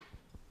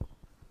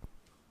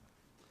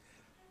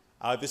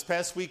This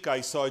past week,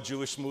 I saw a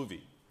Jewish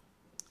movie.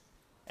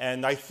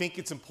 And I think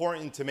it's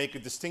important to make a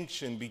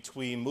distinction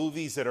between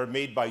movies that are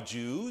made by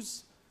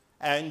Jews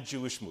and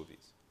Jewish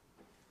movies.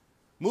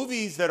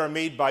 Movies that are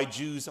made by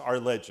Jews are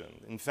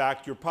legend. In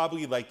fact, you're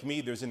probably like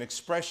me, there's an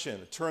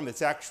expression, a term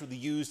that's actually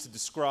used to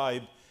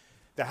describe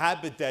the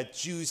habit that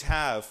Jews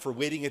have for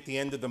waiting at the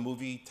end of the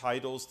movie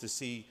titles to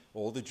see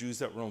all the Jews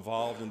that were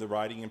involved in the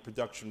writing and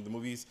production of the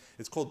movies.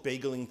 It's called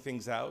bageling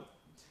things out.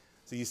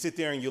 So you sit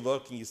there and you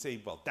look and you say,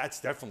 well, that's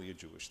definitely a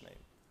Jewish name.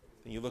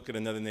 And you look at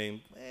another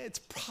name, it's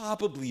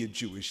probably a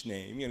Jewish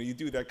name. You know, you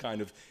do that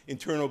kind of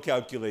internal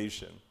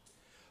calculation.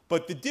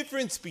 But the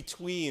difference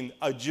between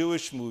a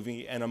Jewish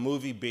movie and a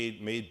movie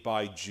made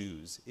by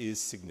Jews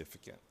is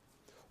significant.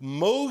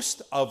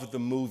 Most of the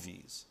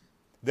movies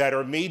that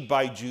are made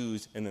by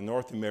Jews in the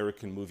North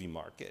American movie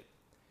market,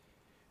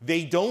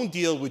 they don't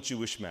deal with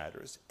Jewish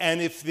matters.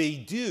 And if they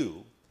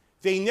do,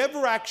 they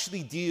never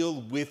actually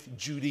deal with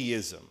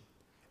Judaism.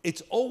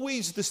 It's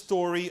always the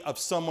story of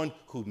someone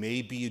who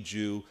may be a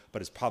Jew,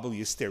 but is probably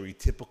a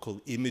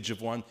stereotypical image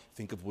of one.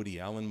 Think of Woody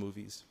Allen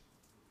movies.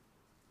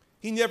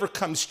 He never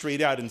comes straight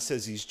out and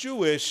says he's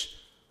Jewish,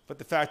 but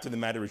the fact of the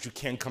matter is you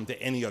can't come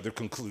to any other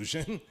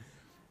conclusion.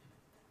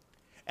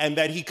 And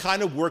that he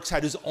kind of works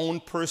out his own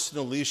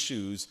personal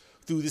issues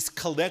through this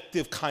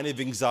collective kind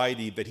of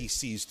anxiety that he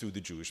sees through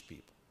the Jewish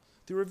people.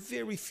 There are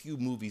very few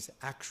movies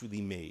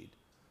actually made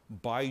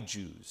by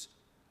Jews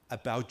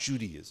about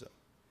Judaism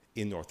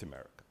in North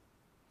America.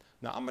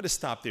 Now, I'm going to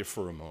stop there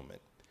for a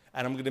moment,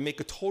 and I'm going to make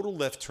a total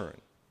left turn.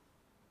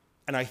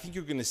 And I think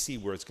you're going to see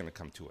where it's going to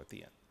come to at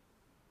the end.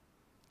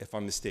 If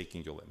I'm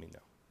mistaken, you'll let me know.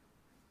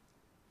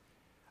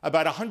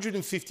 About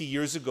 150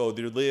 years ago,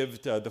 there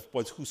lived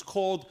who's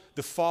called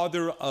the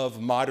father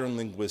of modern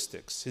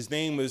linguistics. His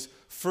name was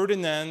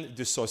Ferdinand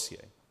de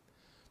Saussure.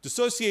 De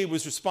Saussure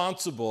was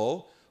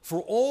responsible for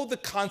all the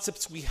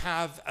concepts we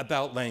have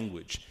about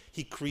language.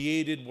 He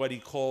created what he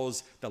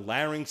calls the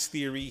larynx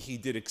theory. He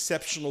did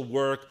exceptional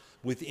work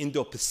with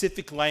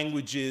Indo-Pacific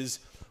languages.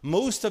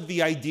 Most of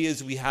the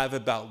ideas we have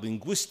about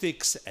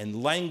linguistics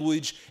and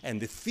language and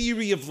the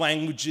theory of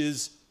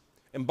languages,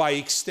 and by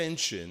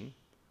extension,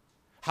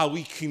 how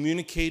we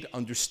communicate,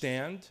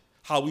 understand,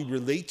 how we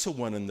relate to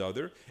one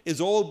another, is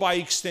all by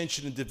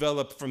extension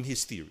developed from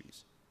his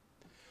theories.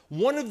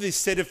 One of the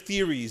set of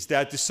theories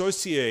that de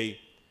Saussure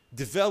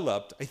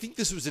developed, I think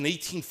this was in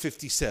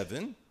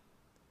 1857,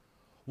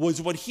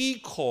 was what he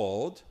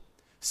called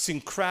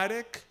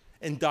syncretic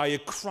and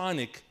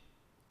diachronic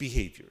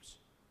behaviors.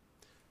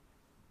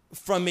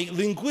 From a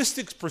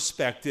linguistics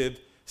perspective,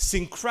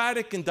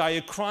 syncretic and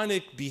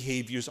diachronic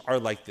behaviors are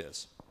like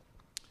this.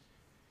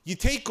 You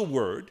take a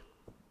word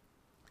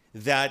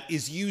that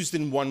is used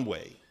in one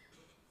way.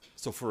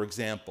 So for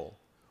example,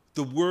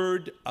 the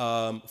word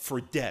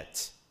for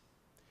debt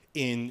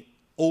in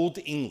Old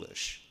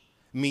English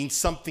means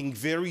something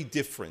very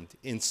different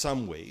in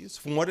some ways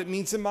from what it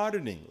means in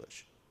modern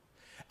English.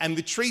 And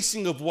the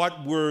tracing of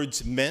what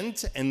words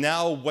meant and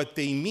now what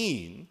they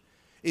mean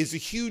is a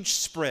huge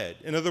spread.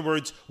 In other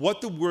words,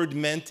 what the word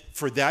meant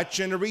for that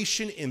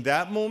generation in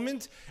that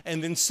moment,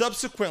 and then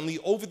subsequently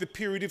over the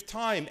period of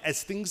time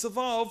as things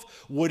evolve,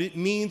 what it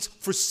means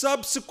for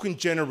subsequent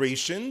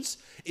generations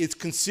is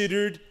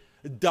considered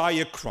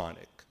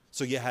diachronic.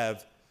 So you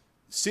have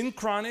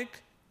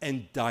synchronic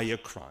and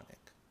diachronic.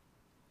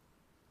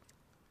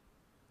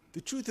 The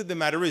truth of the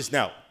matter is,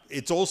 now,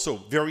 it's also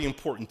very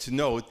important to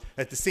note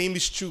that the same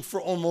is true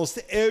for almost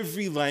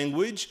every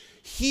language.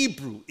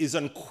 Hebrew is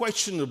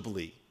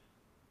unquestionably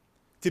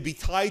to be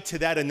tied to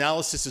that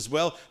analysis as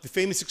well. The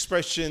famous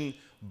expression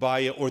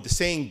or the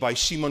saying by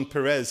Shimon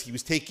Peres, he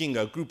was taking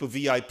a group of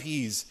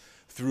VIPs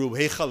through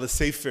Heichal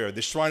HaSefer,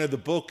 the shrine of the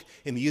book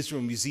in the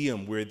Israel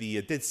Museum where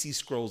the Dead Sea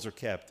Scrolls are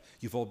kept.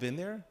 You've all been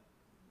there?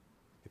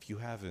 If you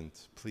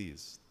haven't,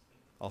 please,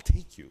 I'll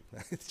take you.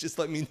 Just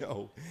let me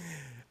know.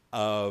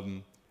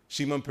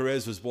 Shimon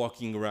Peres was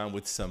walking around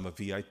with some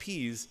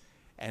VIPs,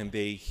 and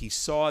he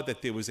saw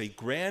that there was a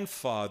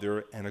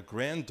grandfather and a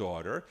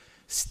granddaughter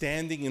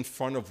standing in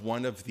front of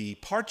one of the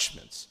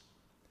parchments,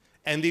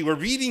 and they were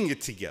reading it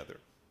together.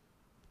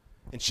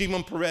 And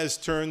Shimon Peres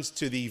turns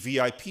to the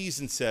VIPs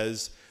and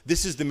says,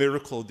 this is the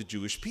miracle of the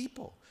Jewish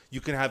people.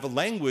 You can have a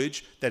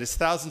language that is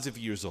thousands of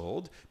years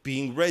old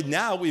being read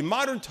now in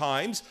modern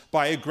times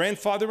by a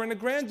grandfather and a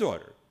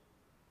granddaughter.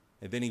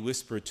 And then he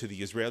whispered to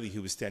the Israeli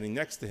who was standing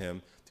next to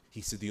him, he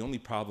said, the only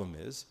problem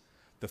is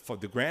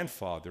the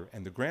grandfather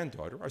and the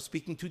granddaughter are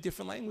speaking two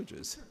different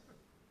languages,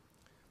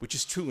 which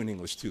is true in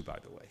English too, by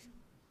the way.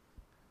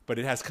 But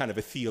it has kind of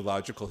a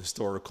theological,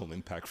 historical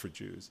impact for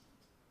Jews.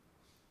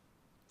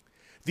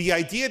 The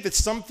idea that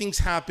some things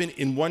happen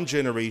in one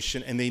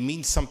generation and they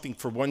mean something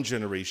for one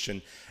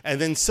generation,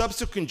 and then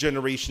subsequent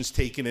generations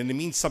take it and it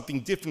means something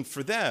different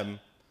for them,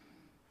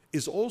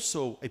 is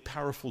also a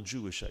powerful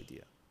Jewish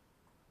idea.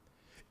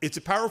 It's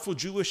a powerful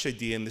Jewish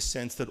idea in the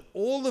sense that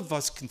all of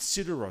us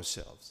consider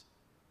ourselves.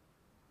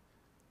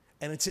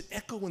 And it's an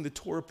echo in the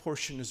Torah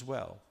portion as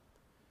well.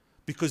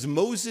 Because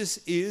Moses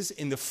is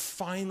in the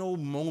final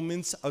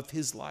moments of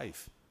his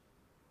life.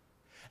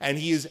 And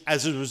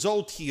as a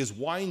result, he is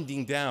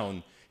winding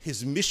down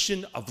his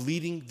mission of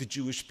leading the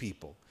Jewish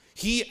people.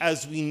 He,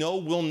 as we know,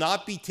 will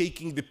not be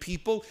taking the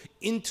people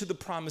into the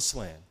promised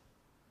land.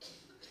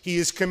 He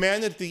is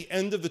commanded at the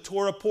end of the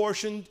Torah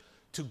portion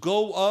to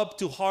go up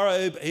to Har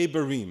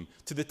Ebarim,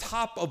 to the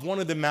top of one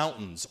of the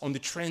mountains on the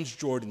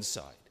Transjordan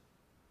side,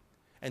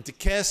 and to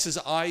cast his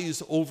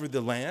eyes over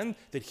the land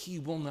that he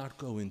will not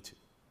go into.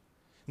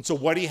 And so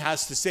what he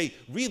has to say,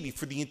 really,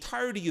 for the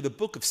entirety of the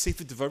book of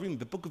Sefer Devarim,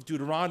 the book of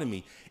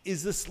Deuteronomy,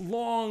 is this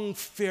long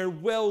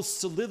farewell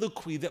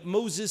soliloquy that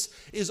Moses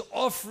is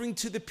offering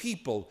to the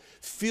people,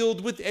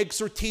 filled with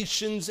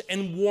exhortations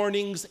and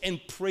warnings and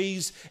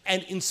praise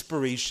and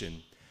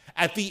inspiration.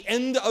 At the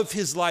end of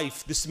his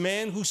life, this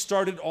man who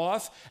started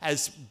off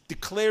as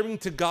declaring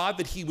to God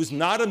that he was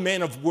not a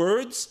man of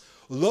words,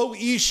 lo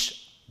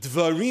ish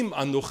dvarim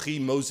anochi,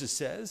 Moses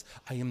says,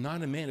 I am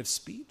not a man of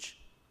speech.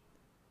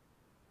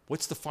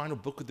 What's the final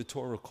book of the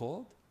Torah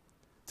called?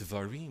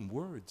 Devarim,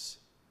 words.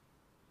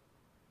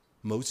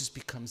 Moses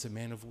becomes a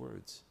man of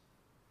words.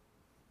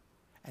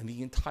 And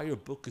the entire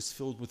book is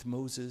filled with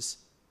Moses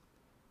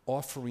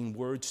offering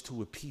words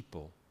to a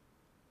people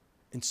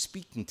and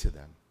speaking to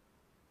them.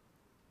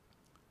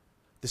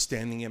 The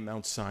standing at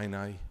Mount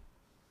Sinai,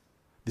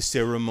 the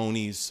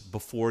ceremonies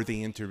before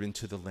they enter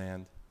into the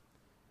land,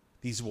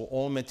 these were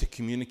all meant to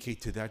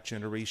communicate to that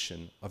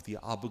generation of the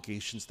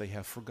obligations they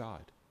have for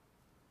God.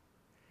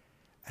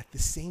 At the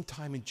same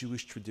time, in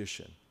Jewish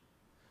tradition,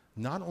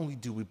 not only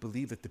do we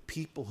believe that the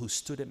people who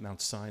stood at Mount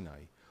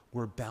Sinai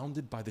were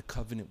bounded by the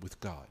covenant with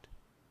God,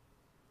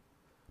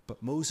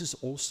 but Moses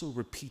also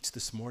repeats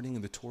this morning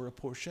in the Torah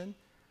portion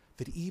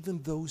that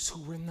even those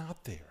who were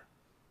not there,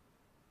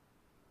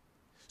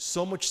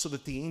 so much so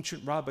that the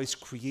ancient rabbis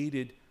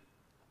created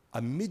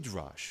a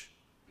midrash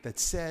that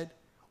said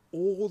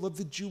all of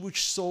the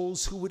Jewish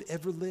souls who would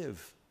ever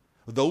live,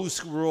 those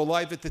who were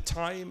alive at the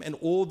time and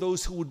all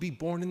those who would be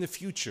born in the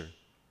future,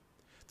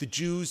 the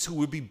Jews who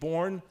would be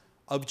born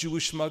of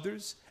Jewish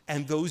mothers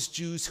and those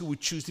Jews who would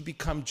choose to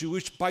become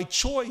Jewish by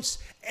choice.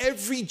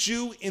 Every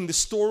Jew in the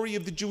story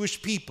of the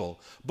Jewish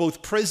people,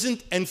 both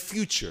present and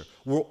future,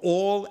 were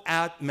all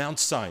at Mount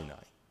Sinai.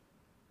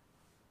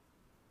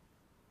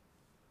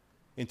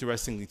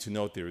 Interestingly to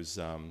note, there's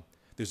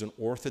an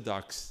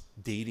Orthodox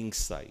dating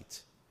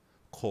site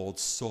called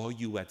Saw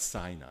You at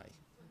Sinai.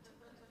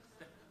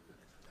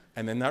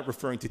 And they're not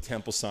referring to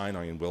Temple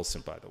Sinai in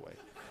Wilson, by the way.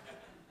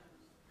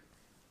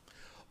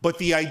 But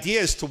the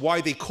idea as to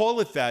why they call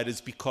it that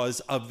is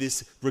because of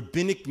this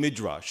rabbinic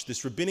midrash,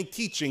 this rabbinic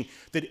teaching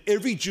that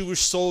every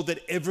Jewish soul that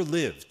ever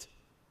lived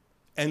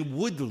and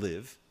would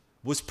live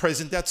was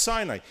present at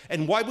Sinai.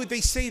 And why would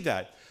they say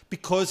that?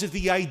 Because of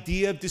the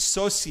idea of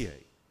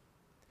dissociate,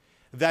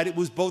 that it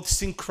was both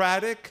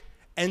syncretic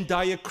and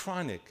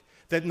diachronic,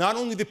 that not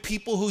only the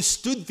people who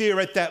stood there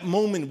at that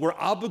moment were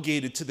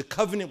obligated to the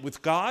covenant with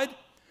God,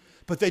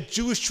 but that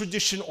Jewish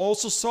tradition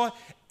also saw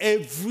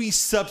every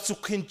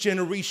subsequent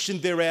generation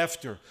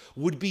thereafter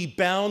would be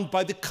bound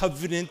by the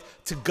covenant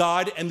to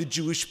God and the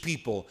Jewish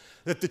people.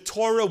 That the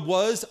Torah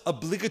was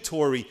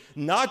obligatory,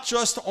 not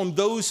just on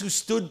those who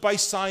stood by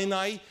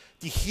Sinai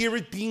to hear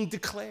it being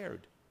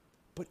declared,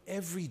 but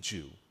every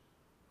Jew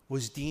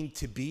was deemed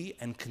to be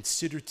and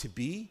considered to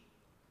be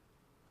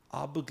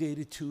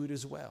obligated to it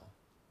as well.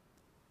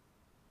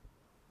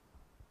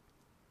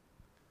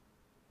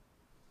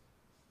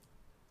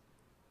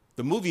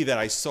 The movie that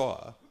I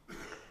saw,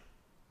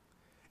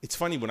 it's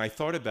funny when I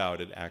thought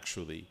about it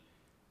actually,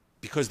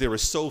 because there are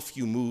so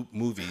few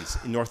movies,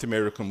 North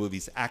American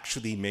movies,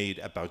 actually made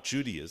about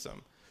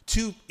Judaism,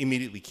 two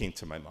immediately came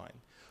to my mind.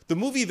 The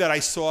movie that I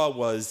saw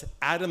was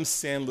Adam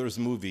Sandler's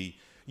movie,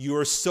 You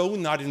Are So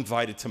Not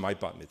Invited to My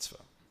Bat Mitzvah.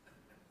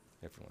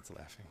 Everyone's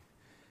laughing.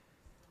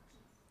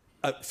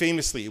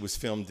 Famously, it was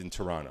filmed in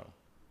Toronto.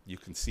 You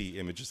can see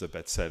images of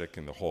Beth-Tzedek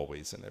in the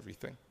hallways and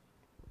everything.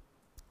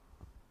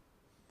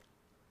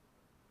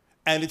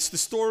 And it's the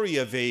story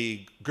of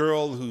a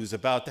girl who's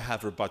about to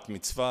have her bat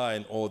mitzvah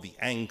and all the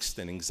angst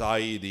and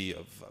anxiety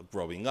of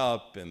growing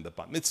up and the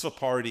bat mitzvah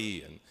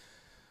party and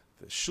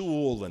the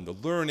shul and the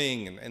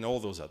learning and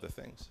all those other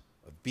things,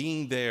 of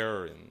being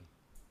there. And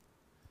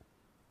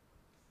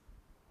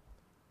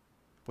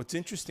what's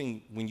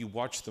interesting when you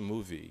watch the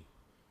movie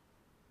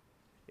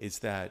is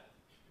that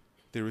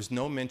there is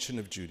no mention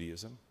of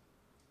Judaism.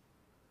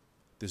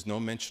 There's no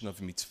mention of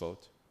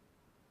mitzvot.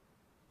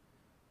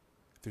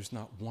 There's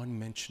not one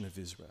mention of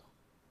Israel.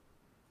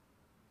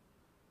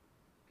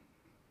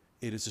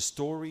 It is a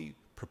story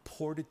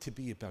purported to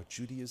be about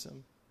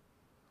Judaism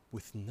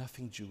with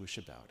nothing Jewish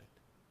about it.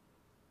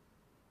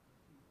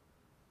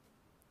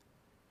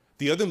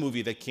 The other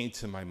movie that came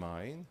to my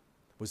mind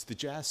was The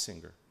Jazz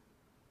Singer.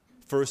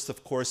 First,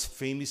 of course,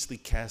 famously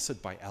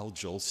casted by Al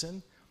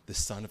Jolson, the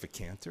son of a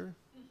cantor.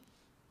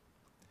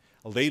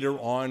 Later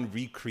on,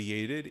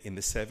 recreated in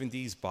the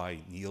 70s by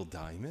Neil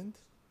Diamond.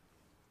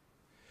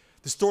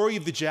 The story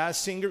of the jazz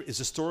singer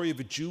is a story of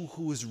a Jew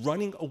who is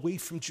running away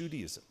from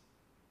Judaism.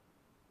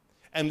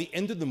 And the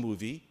end of the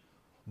movie,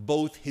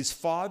 both his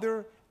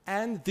father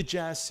and the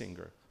jazz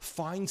singer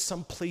find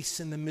some place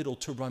in the middle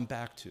to run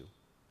back to.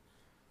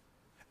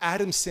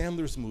 Adam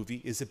Sandler's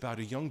movie is about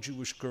a young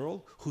Jewish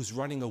girl who's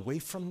running away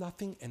from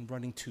nothing and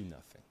running to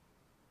nothing.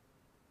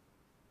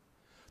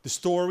 The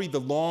story, the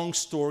long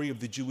story of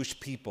the Jewish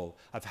people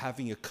of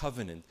having a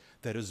covenant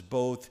that is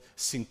both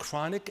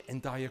synchronic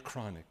and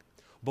diachronic,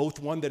 both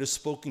one that is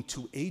spoken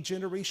to a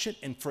generation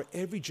and for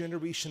every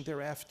generation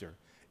thereafter,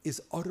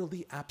 is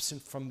utterly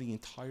absent from the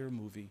entire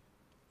movie.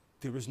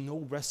 There is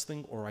no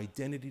wrestling or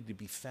identity to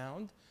be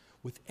found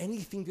with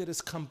anything that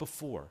has come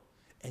before,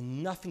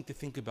 and nothing to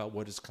think about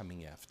what is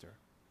coming after.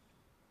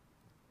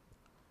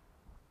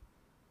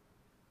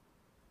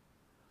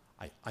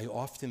 I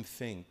often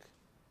think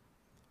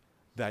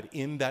that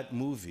in that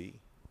movie,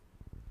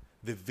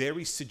 the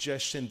very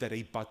suggestion that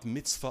a bat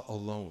mitzvah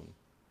alone,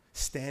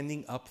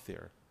 standing up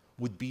there,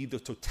 would be the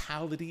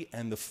totality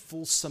and the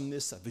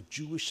fulsomeness of a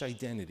Jewish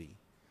identity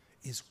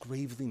is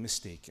gravely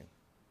mistaken.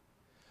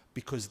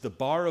 Because the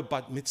bar of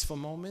bat mitzvah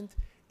moment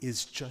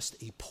is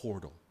just a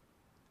portal,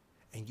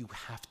 and you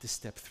have to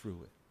step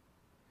through it.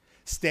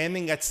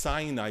 Standing at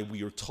Sinai,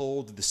 we are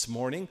told this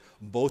morning,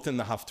 both in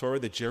the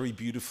Haftorah that Jerry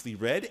beautifully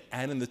read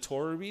and in the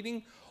Torah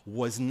reading,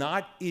 was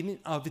not in and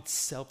of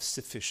itself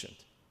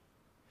sufficient.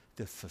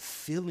 The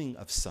fulfilling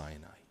of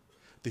Sinai,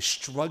 the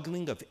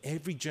struggling of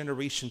every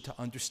generation to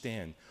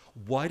understand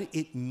what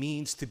it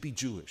means to be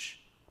Jewish.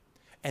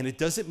 And it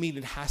doesn't mean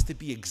it has to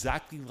be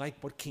exactly like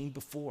what came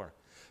before,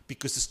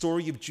 because the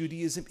story of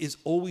Judaism is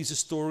always a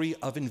story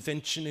of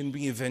invention and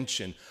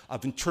reinvention,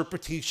 of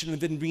interpretation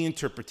and then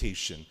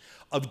reinterpretation,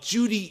 of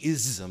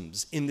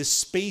Judaisms in the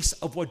space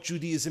of what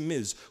Judaism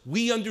is.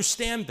 We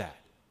understand that.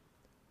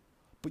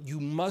 But you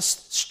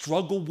must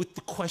struggle with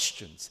the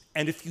questions.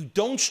 And if you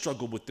don't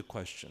struggle with the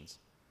questions,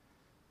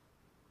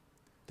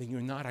 then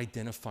you're not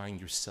identifying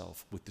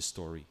yourself with the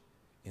story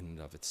in and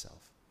of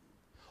itself.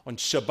 On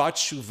Shabbat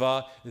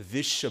Shuvah,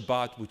 this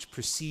Shabbat, which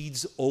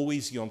precedes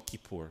always Yom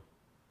Kippur,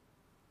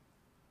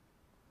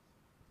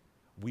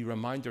 we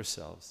remind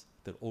ourselves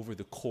that over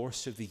the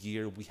course of the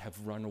year, we have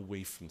run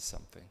away from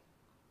something.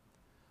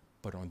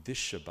 But on this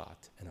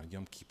Shabbat and on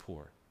Yom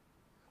Kippur,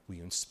 we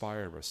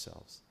inspire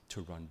ourselves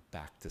to run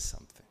back to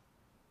something.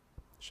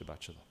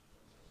 Shabbat Shalom.